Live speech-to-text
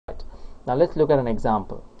Now let's look at an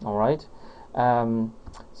example. All right.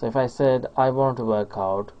 So if I said I want to work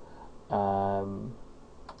out,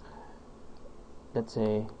 let's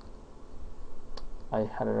say I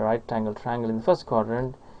had a right triangle in the first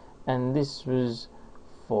quadrant, and this was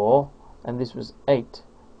 4 and this was 8.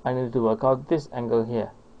 I need to work out this angle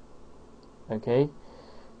here. Okay,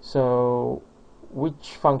 so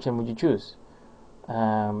which function would you choose?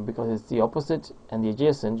 Because it's the opposite and the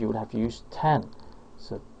adjacent, you would have to use tan.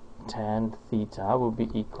 So tan theta will be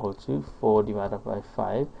equal to 4 divided by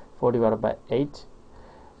 5, 4 divided by 8,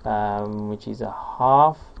 which is a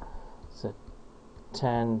half. So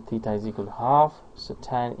tan theta is equal to half. So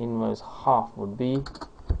tan inverse half would be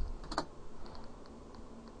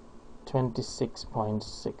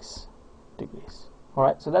 26.6 degrees.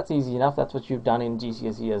 Alright, so that's easy enough. That's what you've done in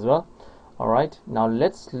GCSE as well. Alright, now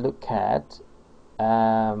let's look at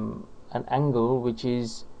an angle which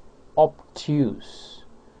is obtuse.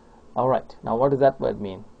 Alright, now what does that word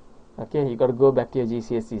mean? Okay, you got to go back to your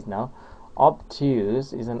GCSEs now.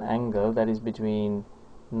 Obtuse is an angle that is between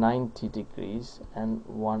 90 degrees and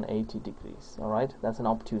 180 degrees. Alright, that's an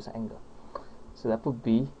obtuse angle. So that would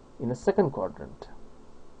be in the second quadrant.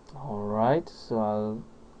 Alright, so I'll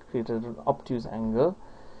create an obtuse angle.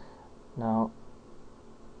 Now,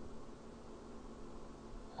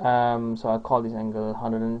 so I'll call this angle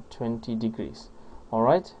 120 degrees.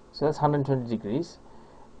 Alright, so that's 120 degrees.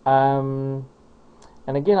 And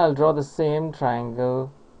again, I'll draw the same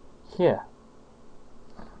triangle here.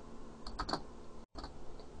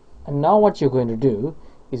 And now what you're going to do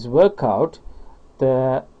is work out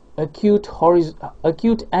the acute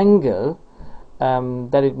angle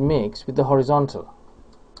that it makes with the horizontal.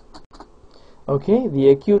 Okay, the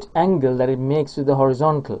acute angle that it makes with the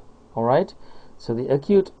horizontal. Alright, so the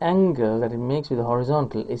acute angle that it makes with the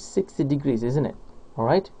horizontal is 60 degrees, isn't it?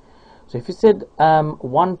 Alright, so if you said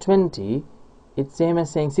 120, it's same as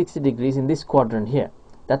saying 60 degrees in this quadrant here.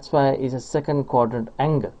 That's why it's a second quadrant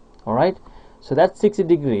angle. Alright, so that 60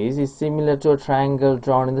 degrees is similar to a triangle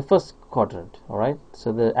drawn in the first quadrant. Alright,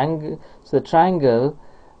 so the angle, so the triangle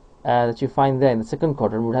that you find there in the second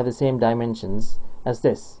quadrant would have the same dimensions as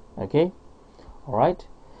this. Okay, alright.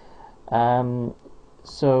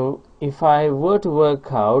 So if I were to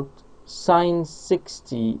work out sine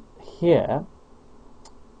 60 here,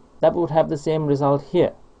 that would have the same result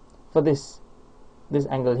here for this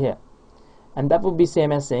angle here, and that would be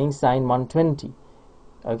same as saying sine 120.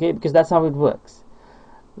 Okay, because that's how it works.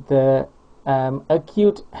 The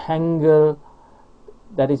acute angle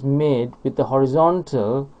that is made with the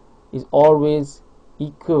horizontal is always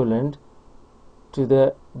equivalent to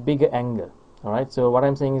the bigger angle. Alright, so what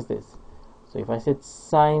I'm saying is this. So if I said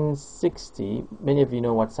sine 60, many of you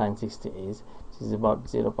know what sine 60 is. This is about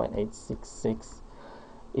 0.866,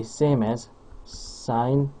 is same as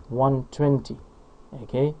sine 120.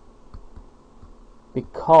 Okay,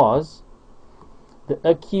 because the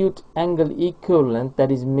acute angle equivalent that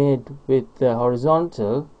is made with the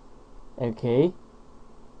horizontal, okay,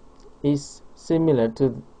 is similar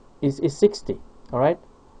to is 60. Alright,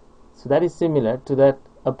 so that is similar to that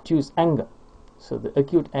obtuse angle. So the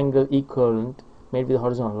acute angle equivalent made with the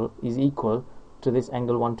horizontal is equal to this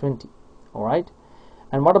angle 120. Alright,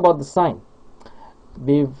 and what about the sine?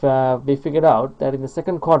 We figured out that in the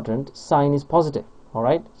second quadrant sine is positive.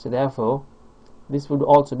 Alright, so therefore this would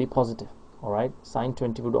also be positive. Alright, sine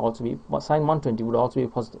 20 would also be, sine 120 would also be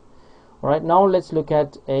positive. Alright, now let's look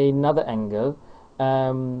at another angle,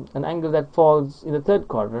 an angle that falls in the third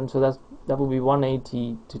quadrant. So that would be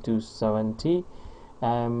 180 to 270.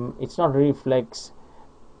 It's not reflex.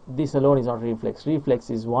 This alone is not reflex. Reflex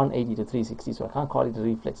is 180 to 360, so I can't call it a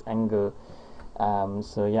reflex angle.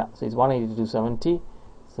 So yeah, so it's 180 to 270.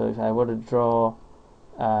 So if I were to draw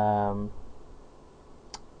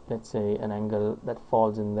let's say an angle that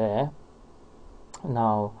falls in there,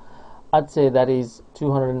 now I'd say that is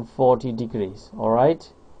 240 degrees.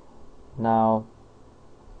 Alright, now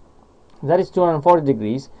that is 240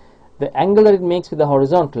 degrees. The angle that it makes with the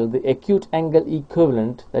horizontal, the acute angle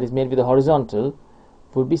equivalent that is made with the horizontal,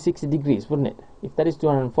 would be 60 degrees, wouldn't it? If that is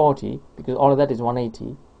 240, because all of that is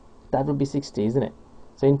 180, that would be 60, isn't it?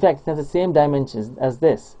 So in fact it has the same dimensions as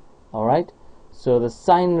this. Alright, so the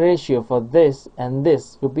sine ratio for this and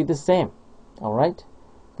this would be the same. Alright,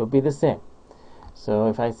 would be the same. So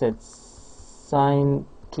if I said sine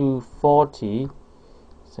 240,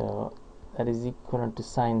 so that is equivalent to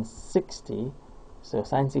sine 60. So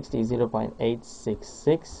sine 60 is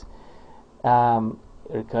 0.866.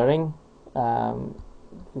 Recurring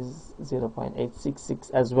is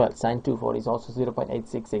 0.866 as well. Sine 240 is also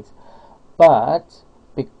 0.866. But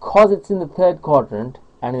because it's in the third quadrant,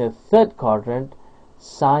 and in the third quadrant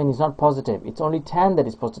sine is not positive, it's only tan that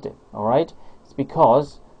is positive. Alright, it's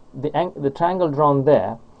because the triangle drawn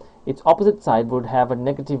there, its opposite side would have a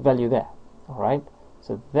negative value there. Alright,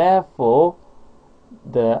 so therefore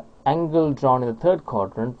the angle drawn in the third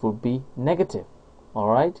quadrant would be negative.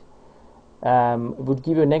 Alright, it would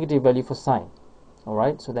give you a negative value for sine.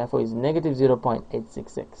 Alright, so therefore it's negative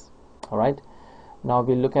 0.866. Alright, now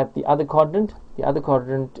we'll look at the other quadrant. The other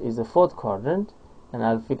quadrant is the fourth quadrant, and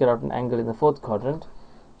I'll figure out an angle in the fourth quadrant.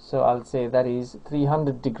 So I'll say that is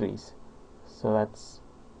 300 degrees. So that's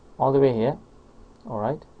all the way here.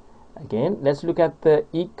 Alright, again let's look at the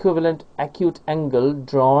equivalent acute angle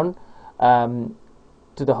drawn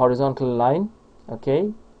to the horizontal line.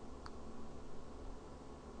 Okay,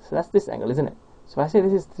 so that's this angle, isn't it? So if I say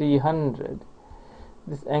this is 300,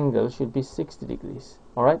 this angle should be 60 degrees.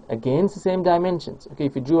 Alright, again it's the same dimensions. Okay,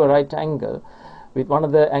 if you drew a right angle with one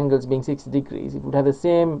of the angles being 60 degrees, it would have the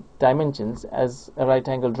same dimensions as a right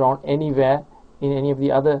angle drawn anywhere in any of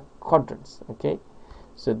the other quadrants. Okay,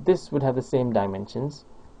 so this would have the same dimensions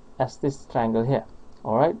as this triangle here.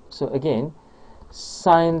 Alright, so again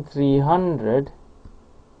sine 300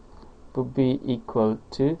 would be equal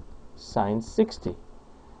to sine 60.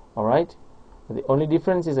 Alright, the only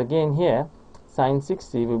difference is again here sine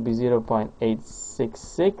 60 will be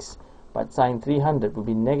 0.866, but sine 300 will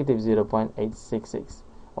be negative 0.866.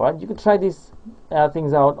 Alright, you could try these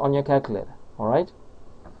things out on your calculator. Alright,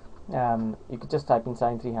 you could just type in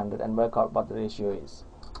sine 300 and work out what the ratio is.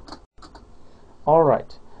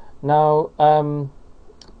 Alright, now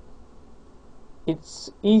it's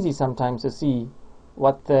easy sometimes to see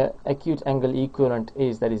what the acute angle equivalent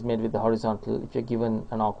is that is made with the horizontal if you're given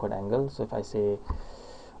an awkward angle. So if I say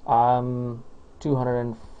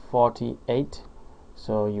 248,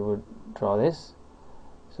 so you would draw this.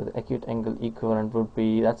 So the acute angle equivalent would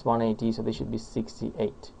be, that's 180, so this should be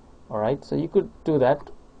 68. Alright, so you could do that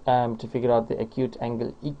to figure out the acute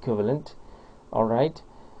angle equivalent. Alright,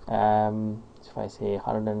 so if I say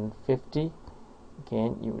 150,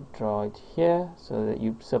 again you would draw it here so that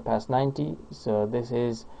you surpass 90. So this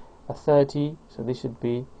is a 30, so this should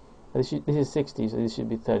be this is 60, so this should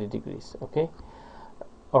be 30 degrees. Okay,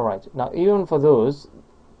 alright, now even for those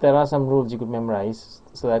there are some rules you could memorize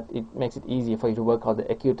so that it makes it easier for you to work out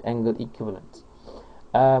the acute angle equivalent.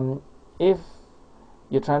 If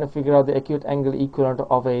you're trying to figure out the acute angle equivalent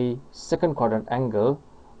of a second quadrant angle,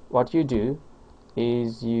 what you do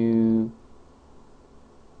is you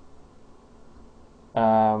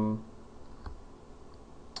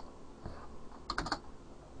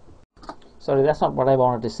sorry, that's not what I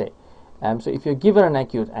wanted to say. So if you're given an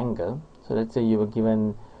acute angle, so let's say you were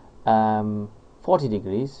given 40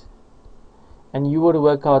 degrees, and you were to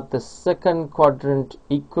work out the second quadrant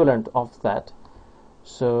equivalent of that,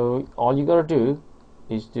 so all you got to do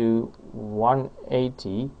is do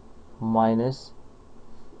 180 minus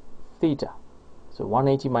theta. So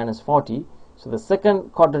 180 minus 40, so the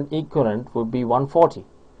second quadrant equivalent would be 140.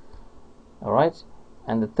 Alright,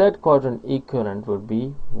 and the third quadrant equivalent would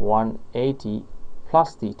be 180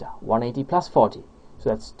 plus theta, 180 plus 40, so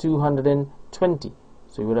that's 220.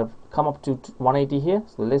 So you would have come up to 180 here,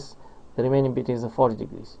 so the remaining bit is the 40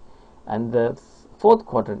 degrees, and the fourth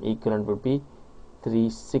quadrant equivalent would be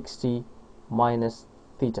 360 minus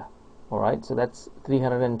theta. Alright, so that's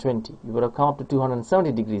 320. You would have come up to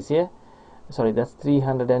 270 degrees here. Sorry, that's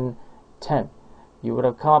 310. You would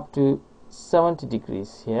have come up to 70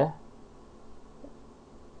 degrees here.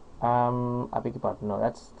 I beg your pardon, no,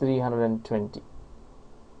 that's 320.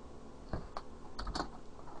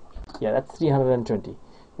 Yeah, that's 320. You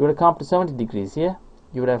would have come up to 70 degrees here.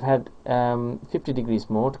 You would have had 50 degrees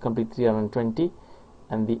more to complete 320,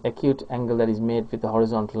 and the acute angle that is made with the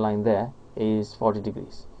horizontal line there is 40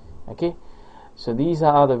 degrees. Okay, so these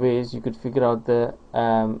are the ways you could figure out the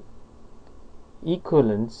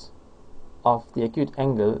equivalence of the acute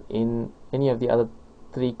angle in any of the other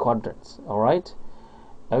three quadrants. Alright,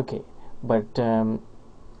 okay, but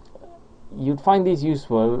you'd find these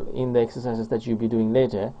useful in the exercises that you'll be doing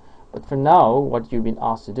later. But for now, what you've been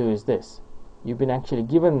asked to do is this. You've been actually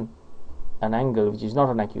given an angle which is not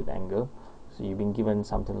an acute angle, so you've been given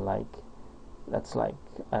something like, that's like,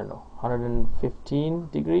 I don't know, 115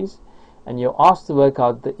 degrees, and you're asked to work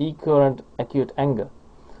out the equivalent acute angle.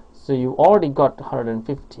 So you already got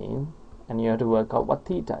 115, and you have to work out what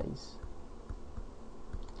theta is.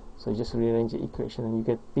 So you just rearrange the equation and you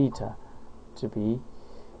get theta to be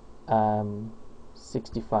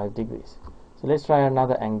 65 degrees. So let's try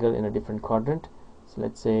another angle in a different quadrant. So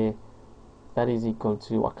let's say that is equal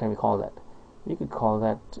to, what can we call that? We could call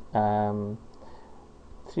that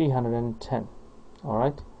 310.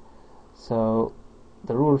 Alright, so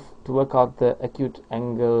the rule to work out the acute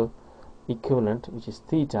angle equivalent, which is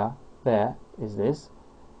theta, there is this,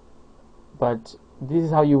 but this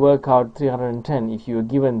is how you work out 310 if you are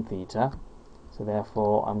given theta. So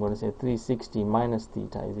therefore I'm going to say 360 minus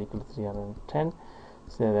theta is equal to 310.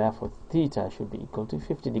 So therefore theta should be equal to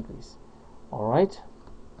 50 degrees. Alright,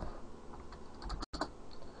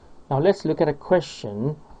 now let's look at a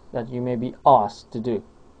question that you may be asked to do.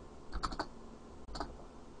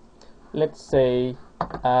 Let's say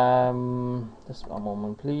just one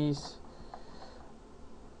moment please.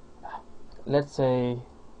 Let's say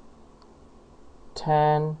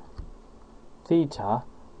tan theta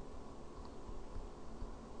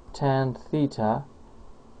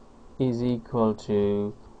is equal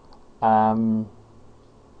to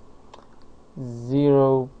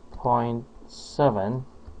 0.7.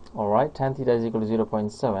 Alright, tan theta is equal to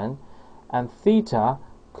 0.7, and theta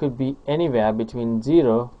could be anywhere between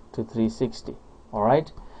 0 to 360.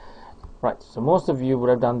 Alright, right, so most of you would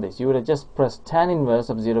have done this. You would have just pressed tan inverse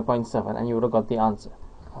of 0.7 and you would have got the answer.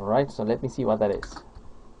 Alright, so let me see what that is,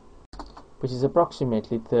 which is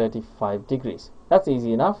approximately 35 degrees. That's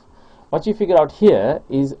easy enough. What you figure out here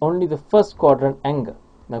is only the first quadrant angle,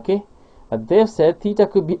 okay? But they've said theta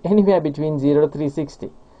could be anywhere between 0 to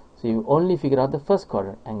 360. So you only figure out the first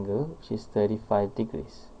quadrant angle, which is 35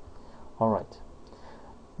 degrees. Alright.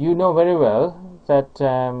 You know very well that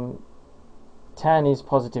tan is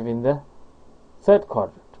positive in the third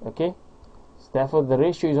quadrant, okay? So therefore the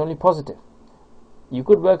ratio is only positive. You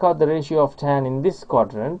could work out the ratio of tan in this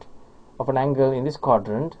quadrant, of an angle in this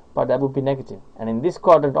quadrant, but that would be negative, and in this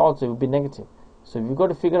quadrant also it would be negative. So you've got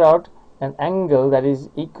to figure out an angle that is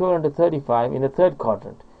equivalent to 35 in the third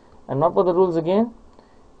quadrant. And what were the rules again?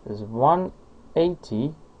 There's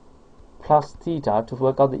 180 plus theta to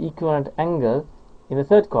work out the equivalent angle in the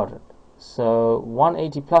third quadrant. So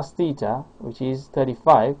 180 plus theta, which is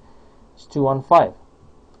 35, is 215.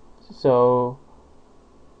 So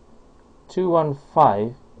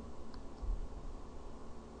 215,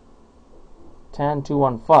 tan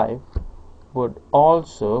 215 would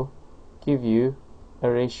also give you a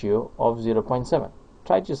ratio of 0.7.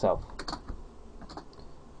 Try it yourself.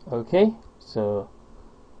 Okay, so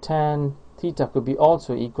tan theta could be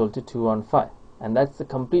also equal to 215, and that's the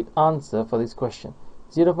complete answer for this question.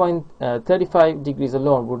 0.35 degrees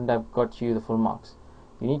alone wouldn't have got you the full marks.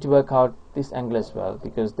 You need to work out this angle as well,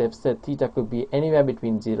 because they've said theta could be anywhere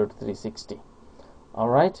between 0 to 360.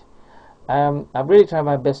 Alright, I've really tried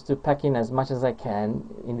my best to pack in as much as I can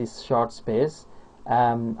in this short space.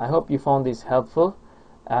 I hope you found this helpful.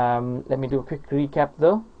 Let me do a quick recap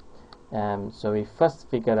though. So we first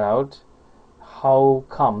figured out how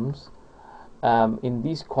comes in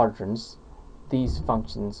these quadrants these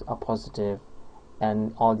functions are positive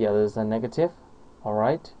and all the others are negative.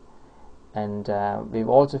 Alright, and we've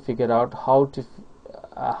also figured out how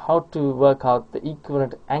to work out the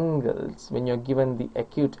equivalent angles when you're given the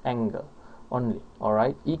acute angle only.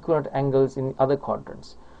 Alright, equivalent angles in other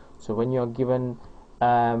quadrants. So when you're given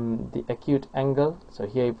the acute angle, so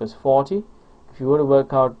here it was 40. If you were to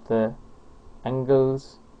work out the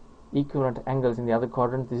angles, equivalent angles in the other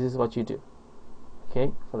quadrant, this is what you do.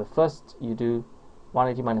 Okay, for the first you do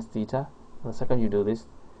 180 minus theta, and the second you do this,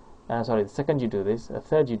 the second you do this, the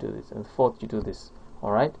third you do this, and the fourth you do this.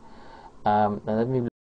 Alright, now let me